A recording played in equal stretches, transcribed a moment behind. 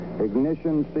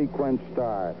Ignition sequence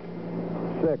start.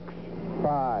 6,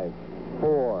 5,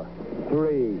 4,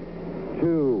 3,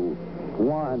 2,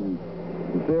 1,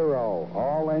 0.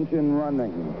 All engine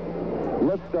running.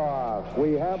 Liftoff.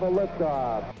 We have a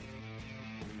liftoff.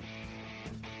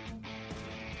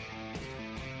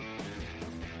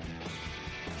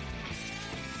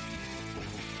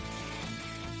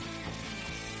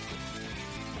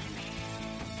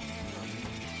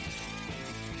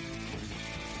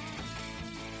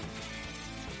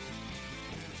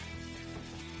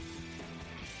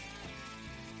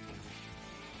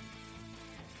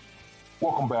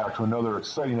 Welcome back to another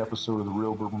exciting episode of the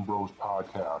Real Bourbon Bros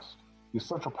podcast, the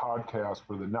essential podcast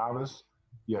for the novice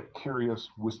yet curious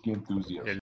whiskey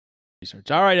enthusiast.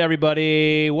 Research. All right,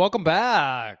 everybody, welcome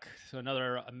back to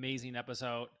another amazing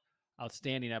episode,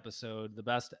 outstanding episode, the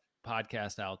best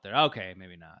podcast out there. Okay,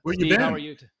 maybe not. Where Steve, you been? how are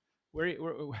you? Where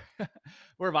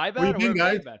have I been? Where you been,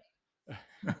 guys?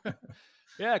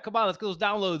 Yeah, come on, let's get those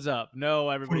downloads up. No,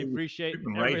 everybody, appreciate We've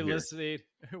been everybody right here. listening.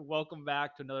 Welcome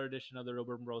back to another edition of the Real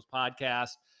Bourbon Bros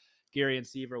podcast. Gary and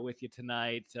Steve are with you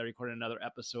tonight, recording another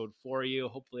episode for you.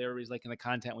 Hopefully everybody's liking the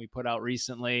content we put out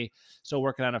recently. Still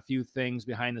working on a few things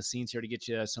behind the scenes here to get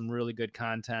you some really good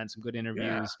content, some good interviews.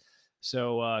 Yeah.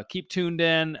 So keep tuned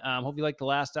in. Hope you liked the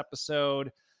last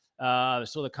episode.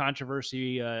 Still the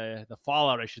controversy, the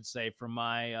fallout, I should say, from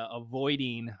my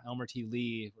avoiding Elmer T.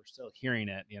 Lee. We're still hearing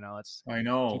it. You know, I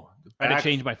know. I had to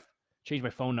change my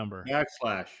phone number.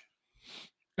 Backlash.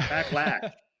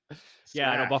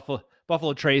 Yeah, I know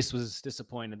Buffalo Trace was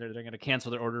disappointed. They're going to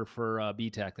cancel their order for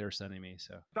BTEC they're sending me.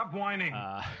 So Stop whining.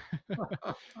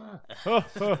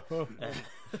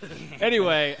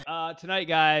 Anyway, tonight,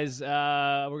 guys,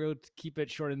 we're going to keep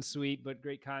it short and sweet, but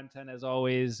great content as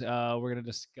always. We're going to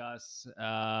discuss.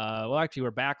 Actually,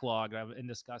 we're backlogged in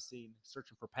discussing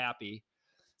searching for Pappy,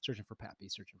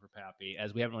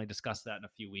 as we haven't really discussed that in a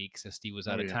few weeks. As Steve was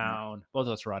out of town, both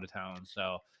of us were out of town,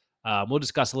 so. We'll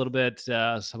discuss a little bit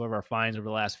some of our finds over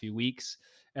the last few weeks.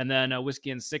 And then Whiskey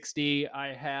and 60,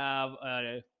 I have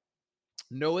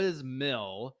Noah's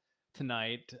Mill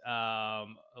tonight. I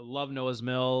love Noah's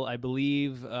Mill. I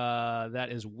believe that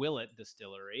is Willett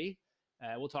Distillery.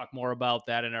 We'll talk more about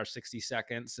that in our 60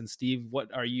 seconds. And Steve,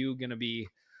 what are you going to be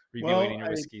reviewing in your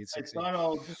Whiskey? I thought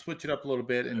I'll just switch it up a little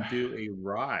bit and do a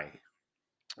rye.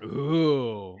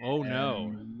 Ooh, oh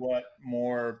no. What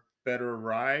more better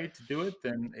rye to do it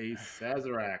than a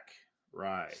Sazerac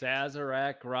rye?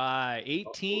 Sazerac rye,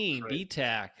 18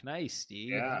 BTAC. Nice,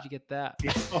 Steve. Yeah. How'd you get that?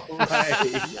 All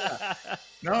right. Yeah.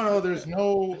 No, there's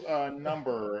no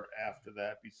number after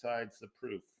that besides the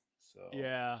proof. So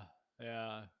Yeah.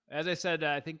 As I said,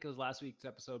 I think it was last week's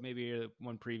episode, maybe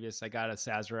one previous. I got a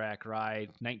Sazerac rye,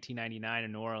 1999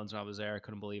 in New Orleans when I was there. I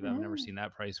couldn't believe it. I've never seen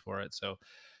that price for it. So,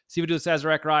 see if we do a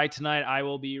Sazerac rye tonight. I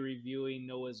will be reviewing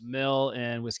Noah's Mill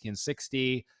and Whiskey and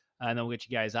 60, and then we'll get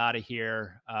you guys out of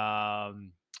here.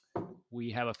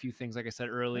 We have a few things, like I said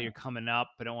earlier, coming up.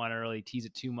 I don't want to really tease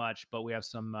it too much, but we have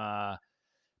some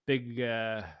big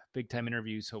time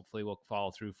interviews. Hopefully, will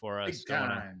follow through for us.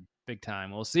 Big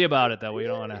time. We'll see about it though. We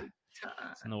don't want to.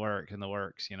 It's in the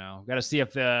works. You know, got to see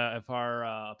if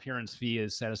our appearance fee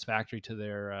is satisfactory to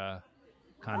their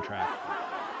contract.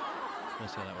 We'll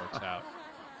see how that works out.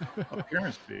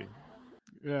 Appearance fee.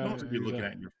 Yeah, Don't be looking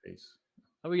at your face.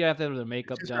 Oh, we have to have their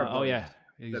makeup done. Oh yeah,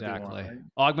 exactly.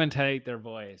 Augmentate their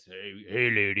voice.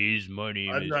 Hey, ladies, my name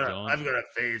is John. I've got a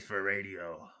face for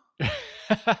radio.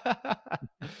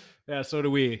 Yeah, so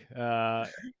do we.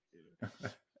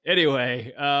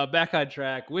 Anyway, back on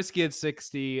track. Whiskey and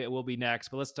 60 will be next,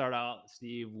 but let's start out,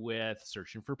 Steve, with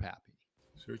Searching for Pappy.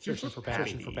 Searching for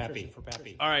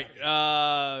Pappy. All right.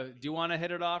 Do you want to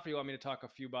hit it off, or you want me to talk a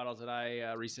few bottles that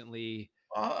I recently?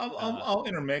 I'll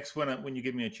intermix when you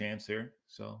give me a chance here.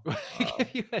 So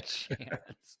give you a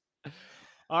chance.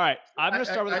 All right, I'm gonna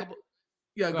start with a couple.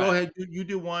 Yeah, go ahead. You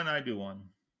do one, I do one.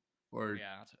 Or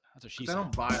yeah, that's what she said. I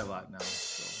don't buy a lot now.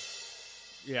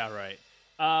 So. Yeah, right.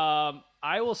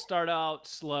 I will start out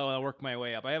slow and I'll work my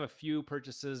way up. I have a few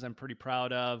purchases I'm pretty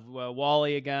proud of.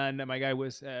 Wally again, my guy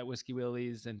was Whiskey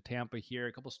Willie's in Tampa here.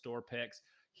 A couple store picks.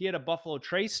 He had a Buffalo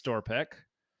Trace store pick.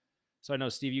 So I know,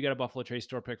 Steve, you got a Buffalo Trace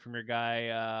store pick from your guy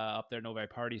up there, Novi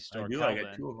Party store. I do. Calvin. I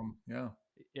got two of them. Yeah.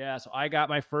 Yeah. So I got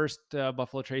my first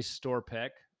Buffalo Trace store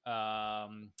pick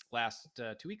last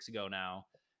 2 weeks ago now,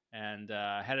 and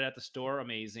had it at the store.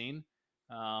 Amazing.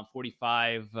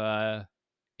 45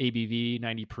 ABV,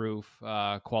 90 proof,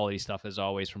 quality stuff as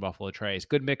always from Buffalo Trace.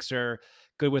 Good mixer,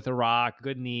 good with a rock,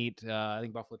 good neat. I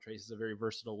think Buffalo Trace is a very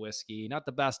versatile whiskey. Not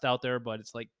the best out there, but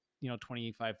it's like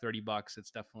 $25-$30,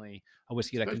 it's definitely a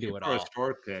whiskey that can Especially do it for a all.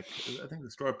 store pick. I think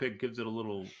the store pick gives it a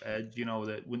little edge,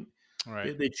 that when All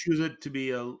right. they choose it to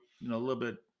be a little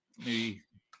bit maybe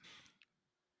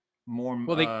more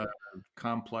Well,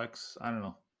 complex. I don't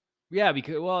know. yeah,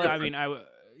 because Different.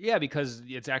 because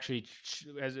it's actually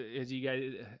as you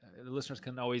guys, the listeners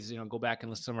can always go back and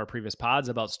listen to some of our previous pods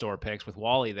about store picks with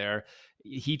Wally. There,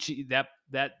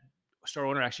 that store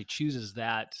owner actually chooses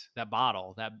that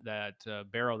bottle, that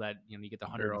barrel that you get the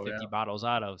 150 bottles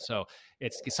out of. So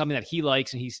it's something that he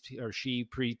likes, and he or she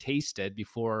pre-tasted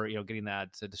before getting that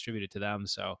distributed to them.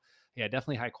 So yeah,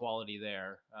 definitely high quality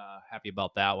there. Happy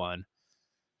about that one.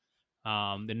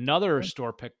 Another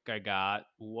store pick I got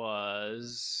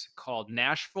was called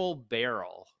Nashville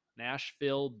Barrel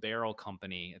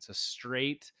Company. It's a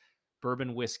straight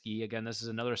bourbon whiskey. Again, this is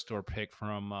another store pick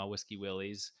from Whiskey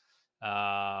Willie's.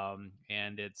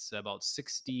 And it's about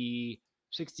 60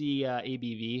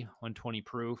 ABV, 120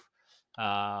 proof.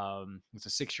 It's a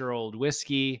 6-year-old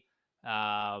whiskey.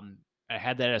 I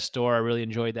had that at a store. I really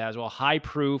enjoyed that as well. High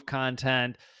proof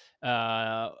content,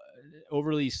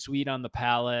 overly sweet on the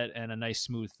palate, and a nice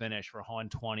smooth finish for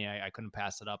 120. I couldn't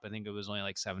pass it up. I think it was only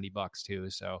like $70 too.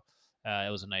 So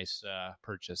it was a nice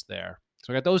purchase there.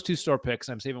 So I got those two store picks.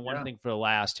 I'm saving one thing for the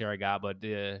last here I got, but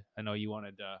I know you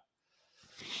wanted to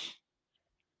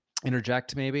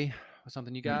interject maybe with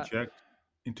something you got.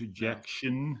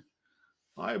 Interjection.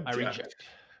 No. I reject.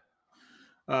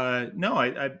 No,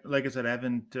 I like I said, I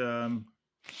haven't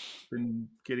been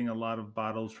getting a lot of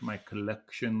bottles for my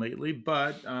collection lately,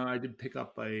 but I did pick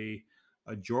up a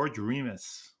George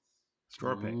Remus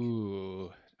store pick.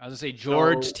 Ooh, I was gonna say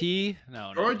George T.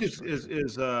 No, George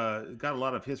is got a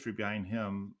lot of history behind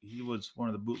him. He was one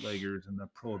of the bootleggers in the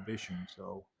Prohibition.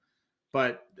 So,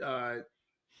 but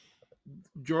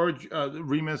George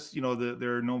Remus,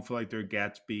 they're known for like their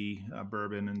Gatsby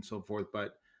bourbon and so forth.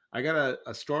 But I got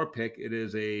a store pick. It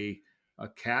is a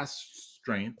cask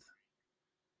strength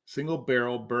single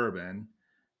barrel bourbon,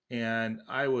 and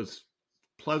I was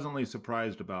pleasantly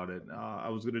surprised about it. I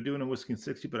was going to do it in Whiskey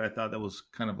 60, but I thought that was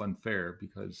kind of unfair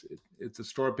because it's a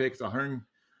store pick. It's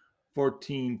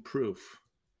 114 proof,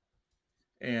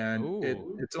 and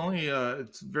it's only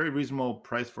it's a very reasonable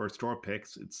price for a store pick.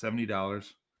 It's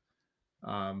 $70.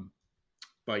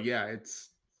 But yeah, it's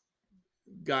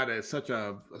got such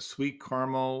a sweet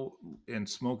caramel and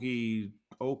smoky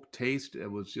oak taste.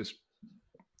 It was just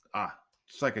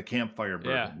it's like a campfire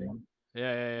bourbon.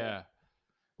 Yeah.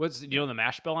 What's the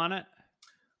mash bill on it?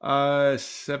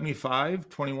 75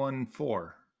 21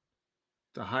 4.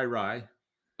 It's a high rye.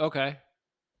 Okay.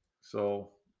 So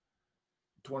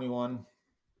 21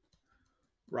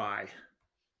 rye.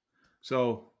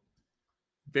 So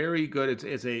very good.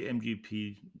 It's a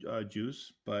MGP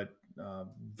juice, but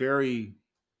very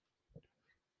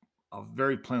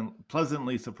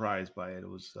pleasantly surprised by it. It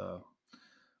was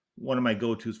one of my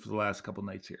go-tos for the last couple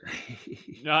nights here.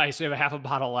 Nice. We have a half a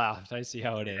bottle left. I see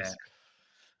how it is.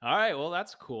 All right. Well,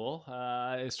 that's cool.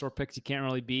 Store picks you can't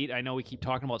really beat. I know we keep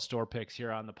talking about store picks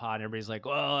here on the pod. Everybody's like,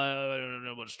 well, I don't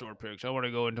know about store picks. I want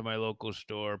to go into my local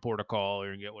store, port a call,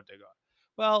 and get what they got.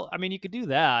 Well, I mean, you could do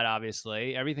that,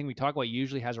 obviously. Everything we talk about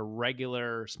usually has a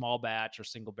regular small batch or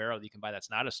single barrel that you can buy that's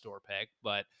not a store pick,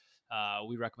 but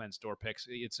we recommend store picks.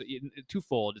 It's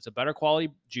twofold. It's a better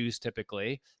quality juice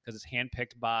typically because it's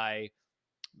handpicked by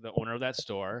the owner of that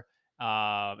store.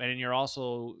 And you're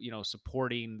also,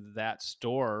 supporting that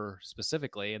store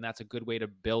specifically. And that's a good way to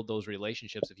build those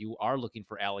relationships. If you are looking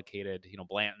for allocated,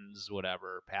 Blanton's,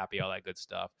 whatever, Pappy, all that good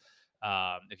stuff.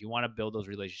 If you want to build those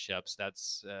relationships,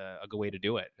 that's a good way to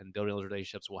do it. And building those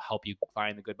relationships will help you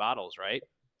find the good bottles, right?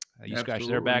 You scratch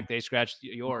their back, they scratch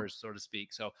yours, so to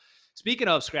speak. So speaking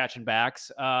of scratching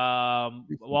backs,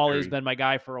 Wally's been my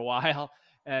guy for a while.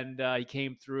 And he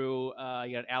came through.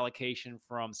 He got an allocation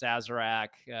from Sazerac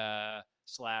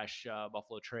 /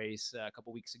 Buffalo Trace a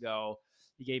couple weeks ago.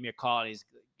 He gave me a call and he's,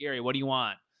 Gary, what do you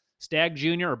want? Stag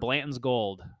Junior or Blanton's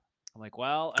Gold? I'm like,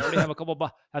 well, I already have a couple.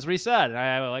 That's what he said. And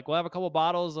I like, well, I have a couple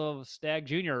bottles of Stag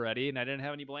Junior already, and I didn't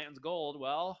have any Blanton's Gold.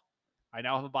 Well, I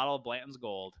now have a bottle of Blanton's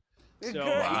Gold. So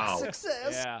wow,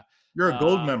 success! Yeah, you're a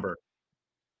gold member.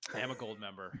 I am a gold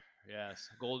member. Yes,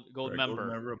 gold member.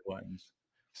 Gold member of Blanton's.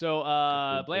 So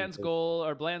Blanton's Gold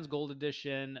or Blanton's Gold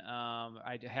Edition.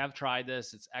 I have tried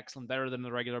this. It's excellent, better than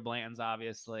the regular Blanton's,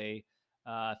 obviously.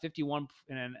 51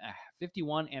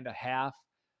 and a half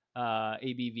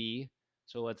ABV.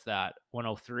 So what's that?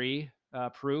 103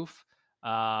 proof.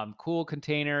 Cool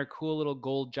container, cool little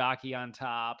gold jockey on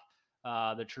top.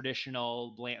 The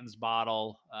traditional Blanton's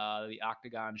bottle, the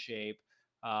octagon shape.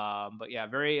 But yeah,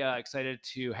 very excited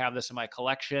to have this in my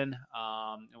collection.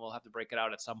 And we'll have to break it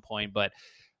out at some point. But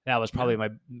that was probably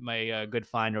my good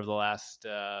find over the last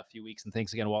few weeks. And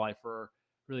thanks again, Walleye, for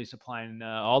really supplying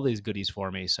all these goodies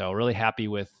for me. So really happy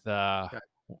with the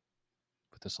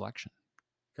selection.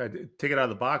 Okay, take it out of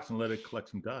the box and let it collect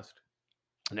some dust.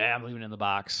 Nah, I'm leaving it in the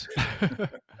box. I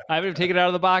haven't even taken it out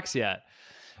of the box yet.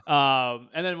 And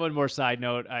then one more side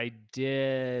note, I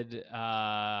did,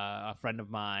 a friend of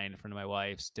my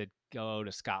wife's did go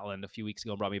to Scotland a few weeks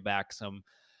ago and brought me back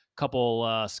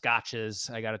couple scotches.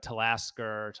 I got a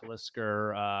Talisker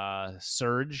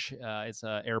Surge. It's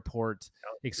a airport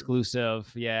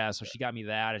exclusive. Yeah. So she got me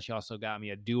that. And she also got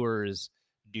me a Dewar's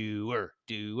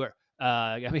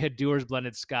got me a Dewar's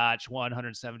blended Scotch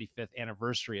 175th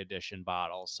anniversary edition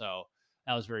bottle. So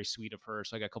that was very sweet of her.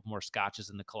 So I got a couple more scotches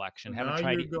in the collection. Haven't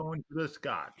tried it. Going to the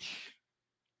Scotch.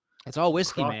 It's all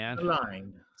whiskey, Cross man. The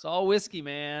line. It's all whiskey,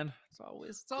 man. It's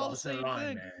all the same line,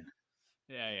 thing. Man.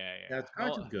 Yeah. That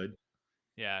Scotch is good.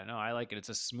 Yeah, no, I like it. It's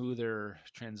a smoother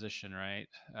transition, right?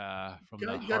 From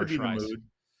the you gotta be in the mood.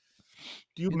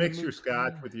 Do you mix your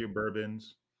Scotch with your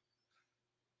bourbons?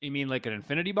 You mean like an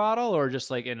infinity bottle, or just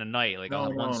like in a night? Like I'll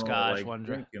have one Scotch, like one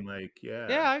drink. Yeah.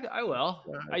 Yeah, I will.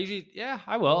 I usually,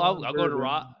 I will. I'll go to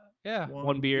raw. Yeah,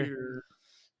 one beer.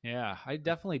 Yeah, I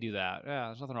definitely do that. Yeah,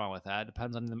 there's nothing wrong with that.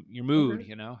 Depends on your mood,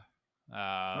 you know.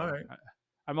 All right.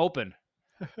 I'm open.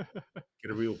 Get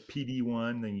a real PD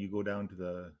one, then you go down to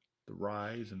the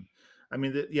ryes, and I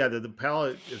mean, the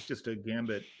palate is just a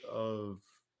gambit of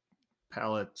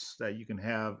palates that you can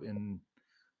have in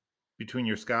between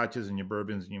your scotches and your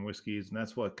bourbons and your whiskeys, and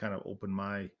that's what kind of opened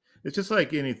my. It's just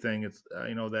like anything. It's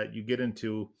that you get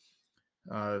into.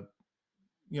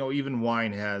 Even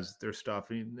wine has their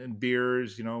stuff, and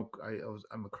beers. I'm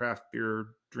a craft beer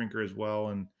drinker as well,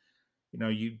 and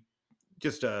you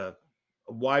just a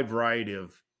wide variety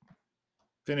of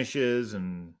finishes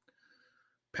and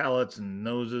palates and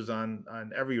noses on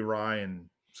every rye and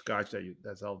scotch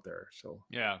that's out there. So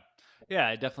yeah,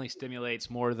 it definitely stimulates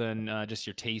more than just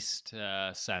your taste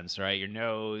sense, right? Your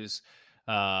nose.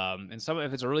 And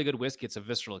if it's a really good whiskey, it's a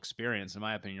visceral experience. In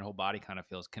my opinion, your whole body kind of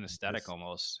feels kinesthetic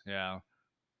almost. Yeah.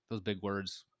 Those big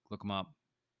words, look them up.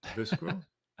 Visceral?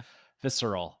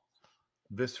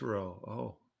 Visceral.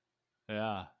 Oh.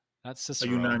 Yeah. That's Cicero.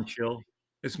 Are you non-chill?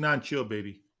 It's non-chill,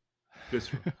 baby.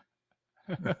 Visceral.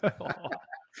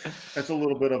 That's a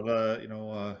little bit of a,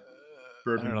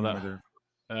 bourbon humor there.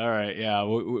 All right. Yeah.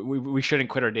 We shouldn't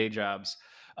quit our day jobs.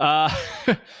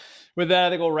 With that, I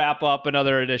think we'll wrap up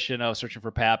another edition of Searching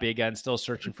for Pappy. Again, still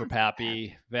searching for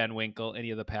Pappy, Van Winkle,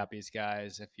 any of the Pappies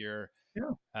guys. If you're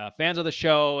fans of the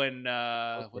show and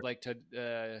would like to,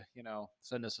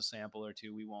 send us a sample or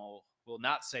two, we'll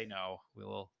not say no. We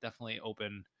will definitely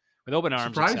open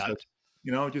arms. Surprise us.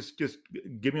 Just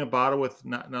give me a bottle with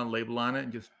not a label on it,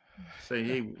 and just say,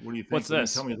 hey, what do you think? What's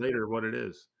this? Tell me later what it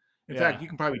is. In fact, you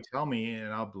can probably tell me,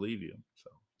 and I'll believe you.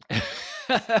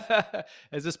 So,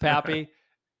 is this Pappy?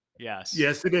 Yes.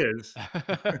 Yes, it is.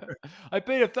 I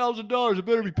paid $1,000. It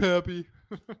better be Pappy.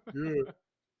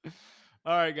 Yeah.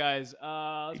 All right, guys.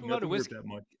 Let's move on to whiskey. That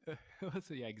much.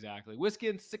 Yeah, exactly. Whiskey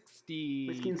in 60.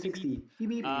 Whiskey in 60.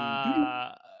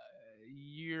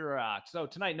 You're out. So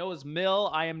tonight, Noah's Mill.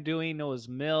 I am doing Noah's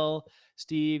Mill.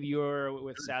 Steve, you're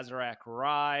with Sazerac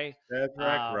Rye.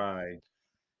 Sazerac Rye.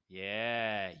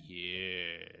 Yeah,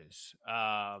 yes.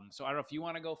 So I don't know if you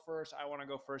want to go first. I want to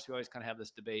go first. We always kind of have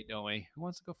this debate, don't we? Who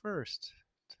wants to go first?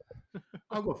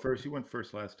 I'll go first. You went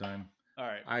first last time. All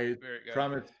right. I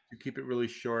promise to keep it really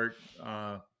short.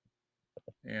 And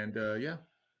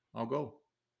I'll go.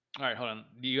 All right, hold on.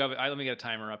 Do you have? Let me get a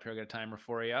timer up here. I got a timer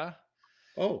for you.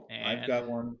 Oh, I've got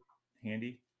one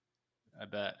handy. I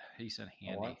bet he said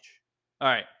handy. I'll watch. All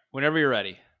right, whenever you're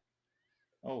ready.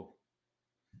 Oh.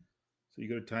 So you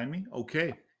got to time me?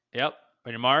 Okay. Yep.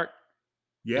 On your mark.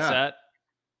 Yeah. Set.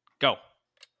 Go.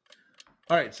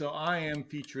 All right. So I am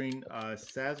featuring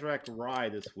Sazerac Rye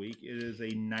this week. It is a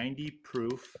 90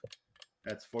 proof.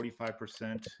 That's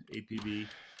 45% ABV.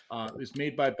 It's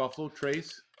made by Buffalo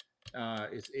Trace.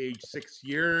 It's aged 6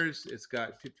 years. It's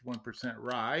got 51%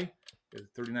 rye,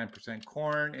 39%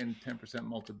 corn, and 10%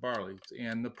 malted barley.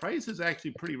 And the price is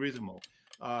actually pretty reasonable,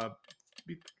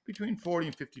 between $40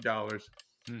 and $50.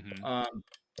 Mm-hmm.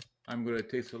 I'm going to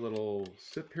taste a little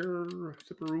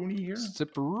sipperoonie here.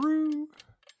 Sipperoo.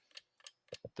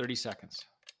 30 seconds.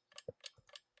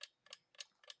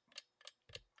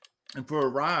 And for a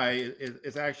rye,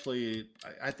 it's actually,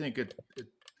 I think it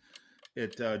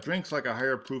drinks like a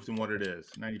higher proof than what it is,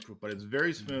 90 proof, but it's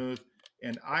very smooth.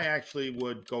 And I actually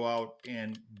would go out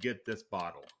and get this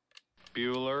bottle.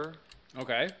 Bueller.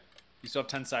 Okay. You still have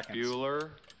 10 seconds. Bueller.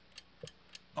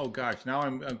 Oh gosh, now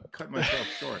I'm cutting myself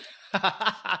short.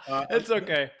 It's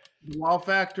okay. The wow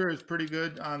factor is pretty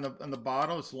good on the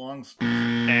bottle. It's long,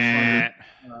 Right.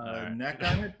 neck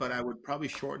on it, but I would probably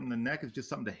shorten the neck. It's just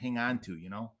something to hang on to,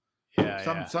 Yeah,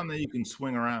 something that you can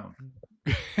swing around.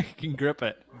 You can grip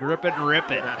it and rip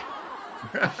it.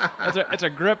 It's a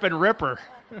grip and ripper.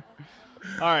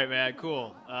 All right, man,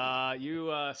 cool.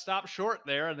 You stopped short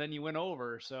there, and then you went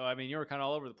over. So, I mean, you were kind of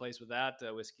all over the place with that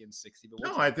whiskey in 60. But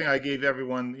No, I think I gave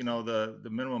everyone, the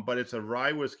minimum, but it's a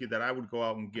rye whiskey that I would go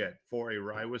out and get for a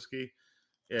rye whiskey.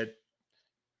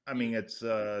 It's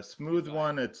a smooth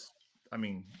one. If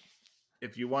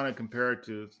you want to compare it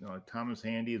to Thomas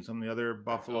Handy and some of the other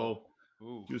Buffalo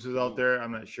juices out there,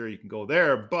 I'm not sure you can go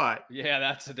there, but yeah,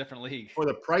 that's a different league. For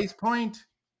the price point,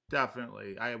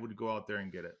 definitely, I would go out there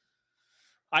and get it.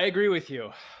 I agree with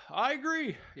you. I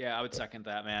agree. Yeah, I would second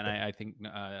that, man. I think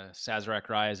Sazerac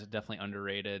Rye is definitely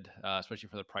underrated, especially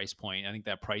for the price point. I think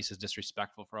that price is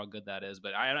disrespectful for how good that is,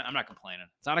 but I'm not complaining.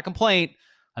 It's not a complaint.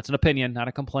 That's an opinion, not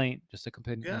a complaint. Just a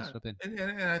opinion. Yeah,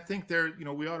 and I think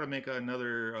we ought to make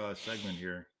another segment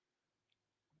here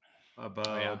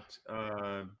about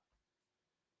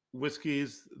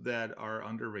whiskeys that are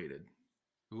underrated.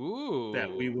 Ooh, that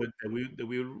we would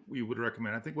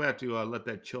recommend. I think we have to let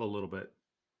that chill a little bit.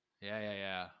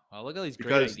 Yeah. Well, look at these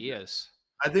great ideas.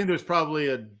 I think there's probably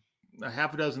a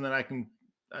half a dozen that I can,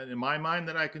 in my mind,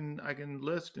 that I can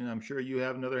list, and I'm sure you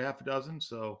have another half a dozen.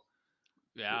 So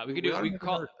yeah, we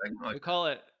call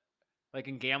it like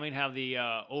in gambling, have the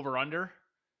over under,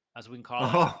 as we can call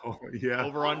it. Oh yeah,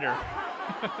 over under.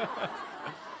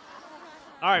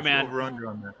 All right, man. Over under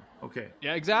on that. Okay.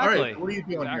 Yeah, exactly. All right. What are you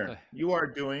doing here? You are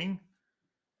doing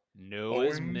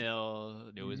Noah's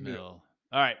Mill.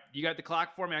 All right, you got the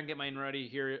clock for me. I can get mine ready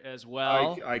here as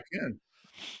well. I can.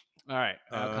 All right.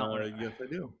 Yes, I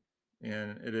do.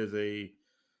 And it is a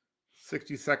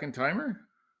 60-second timer.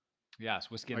 Yes,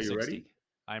 whiskey in 60. Are you ready?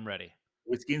 I'm ready.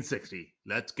 Whiskey in 60.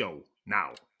 Let's go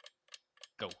now.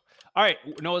 Go. All right,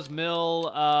 Noah's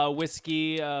Mill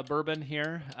whiskey bourbon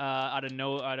here out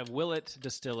of Willett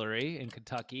Distillery in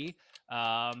Kentucky.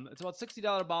 It's about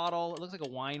 $60 bottle. It looks like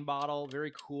a wine bottle.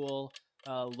 Very cool.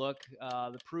 Look,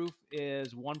 the proof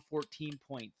is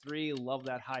 114.3. Love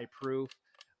that high proof.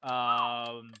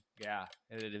 Yeah,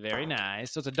 very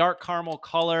nice. So it's a dark caramel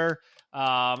color.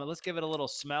 Let's give it a little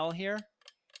smell here.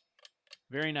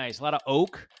 Very nice. A lot of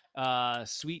oak,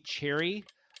 sweet cherry,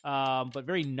 but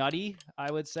very nutty,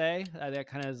 I would say. That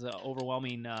kind of is an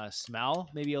overwhelming smell.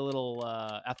 Maybe a little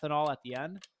ethanol at the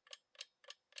end.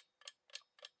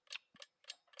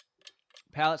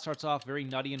 Palate starts off very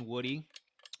nutty and woody.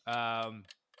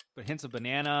 But hints of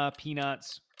banana,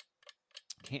 peanuts,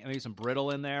 maybe some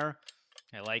brittle in there.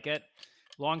 I like it.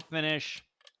 Long finish,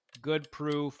 good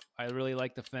proof. I really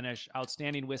like the finish.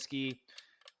 Outstanding whiskey.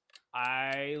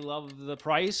 I love the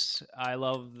price. I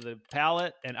love the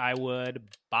palate, and I would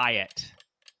buy it.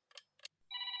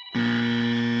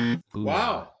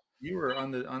 Wow, you were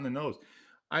on the nose.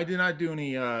 I did not do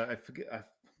any. I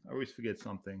always forget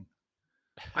something.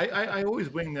 I always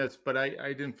wing this, but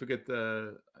I didn't forget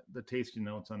the tasting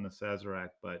notes on the Sazerac.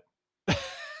 But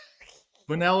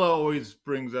vanilla always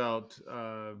brings out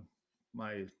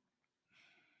my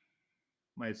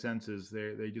senses.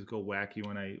 They just go wacky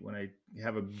when I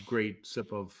have a great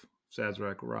sip of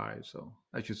Sazerac rye. So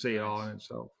I should say it all in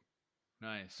itself.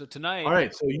 Nice. So tonight. All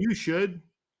right. So you should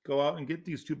go out and get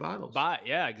these 2 bottles.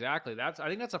 Yeah, exactly. I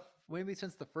think that's maybe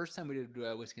since the first time we did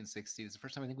whiskey in 60. It's the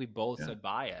first time I think we both said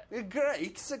buy it.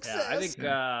 Great success. Yeah, I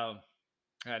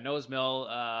think Noah's Mill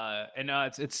and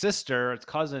its sister, its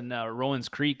cousin, Rowan's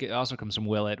Creek. It also comes from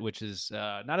Willett, which is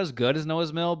not as good as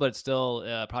Noah's Mill, but still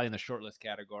probably in the shortlist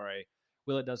category.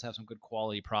 Willett does have some good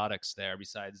quality products there,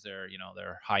 besides their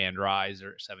high end ryes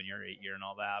or 7-year, 8-year, and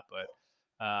all that. But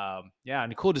yeah,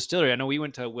 and a cool distillery. I know we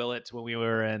went to Willett when we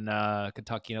were in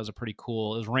Kentucky, and it was pretty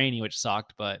cool. It was rainy, which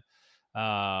sucked, but it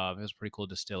was a pretty cool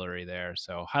distillery there.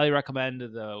 So highly recommend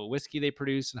the whiskey they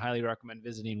produce, and highly recommend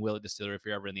visiting Willett Distillery if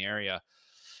you're ever in the area.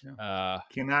 Yeah.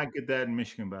 Cannot get that in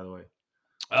Michigan, by the way.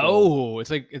 Oh, it's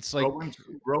like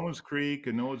Rowan's Creek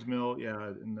and Noah's Mill.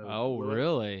 Yeah. Willett,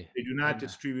 really? They do not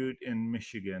distribute in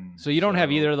Michigan. So you don't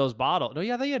have either of those bottles? No,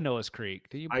 yeah, they had Noah's Creek.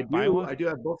 Do you buy one? I do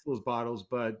have both of those bottles,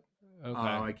 but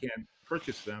I can't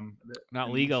purchase them.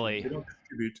 Not legally. They don't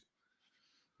distribute.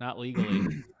 Not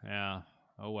legally. Yeah.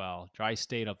 Oh well. Dry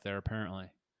state up there apparently.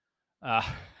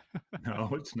 No,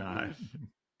 it's not.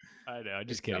 I know.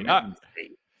 Just kidding.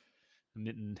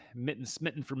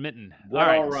 Smitten for mitten. All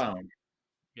around.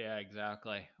 Yeah,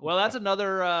 exactly. Well, that's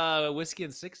another whiskey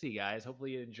in 60, guys.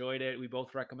 Hopefully you enjoyed it. We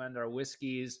both recommend our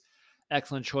whiskeys.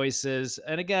 excellent choices.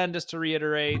 And again, just to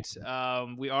reiterate,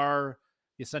 we are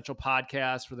the essential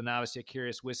podcast for the novice yet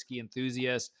curious whiskey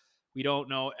enthusiast. We don't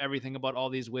know everything about all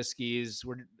these whiskeys.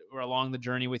 We're along the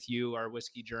journey with you, our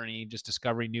whiskey journey, just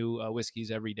discovering new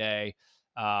whiskeys every day.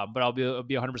 But I'll be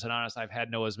 100% honest. I've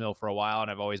had Noah's Mill for a while, and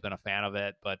I've always been a fan of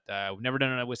it. But we've never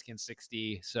done a whiskey in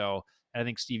 60. So I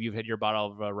think, Steve, you've had your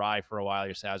bottle of rye for a while,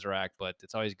 your Sazerac. But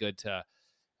it's always good to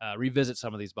revisit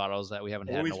some of these bottles that we haven't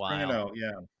had in a while. Bring it out,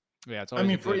 yeah. Yeah, it's I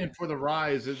always mean, for the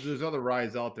ryes, there's other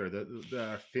ryes out there that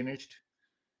are finished,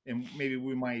 and maybe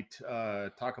we might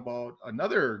talk about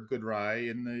another good rye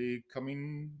in the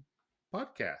coming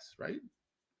podcast, right?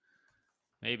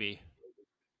 Maybe.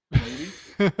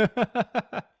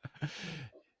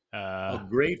 A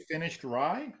great finished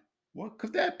rye. What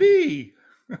could that be?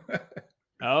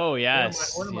 Oh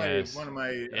yes, one of my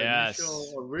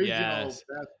initial original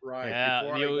best rye. Yeah,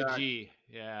 the OG.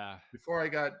 Before I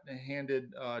got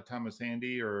handed Thomas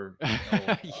Handy or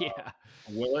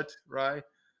Willet rye,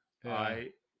 I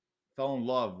fell in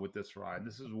love with this rye.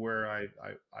 This is where I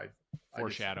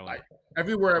foreshadowing.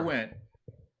 Everywhere I went,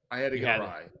 I had to get a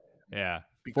rye. Yeah,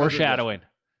 foreshadowing.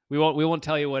 We won't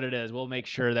tell you what it is. We'll make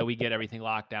sure that we get everything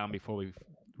locked down before we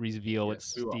reveal what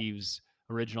Steve's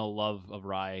original love of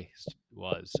rye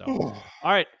was. So, all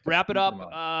right, wrap it up.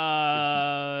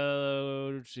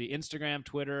 Let's see, Instagram,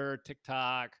 Twitter,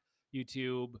 TikTok,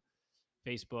 YouTube,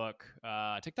 Facebook.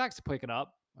 TikTok's picking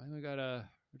up. I think we're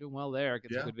doing well there.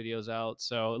 Get some good videos out.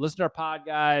 So listen to our pod,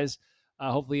 guys.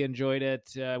 Hopefully you enjoyed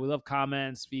it. We love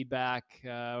comments, feedback.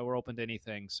 We're open to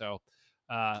anything. So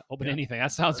open to anything.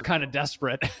 That sounds kind of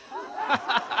desperate.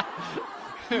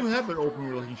 You have an open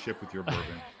relationship with your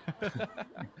bourbon.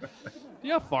 Do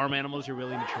you have farm animals you're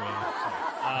willing to train?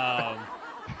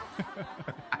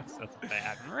 That's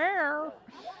bad.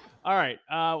 All right.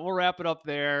 We'll wrap it up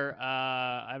there.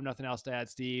 I have nothing else to add,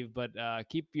 Steve, but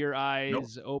keep your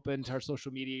eyes open to our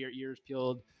social media, your ears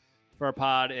peeled for our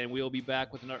pod, and we'll be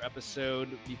back with another episode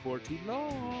before too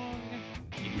long.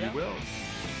 We will.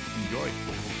 Enjoy.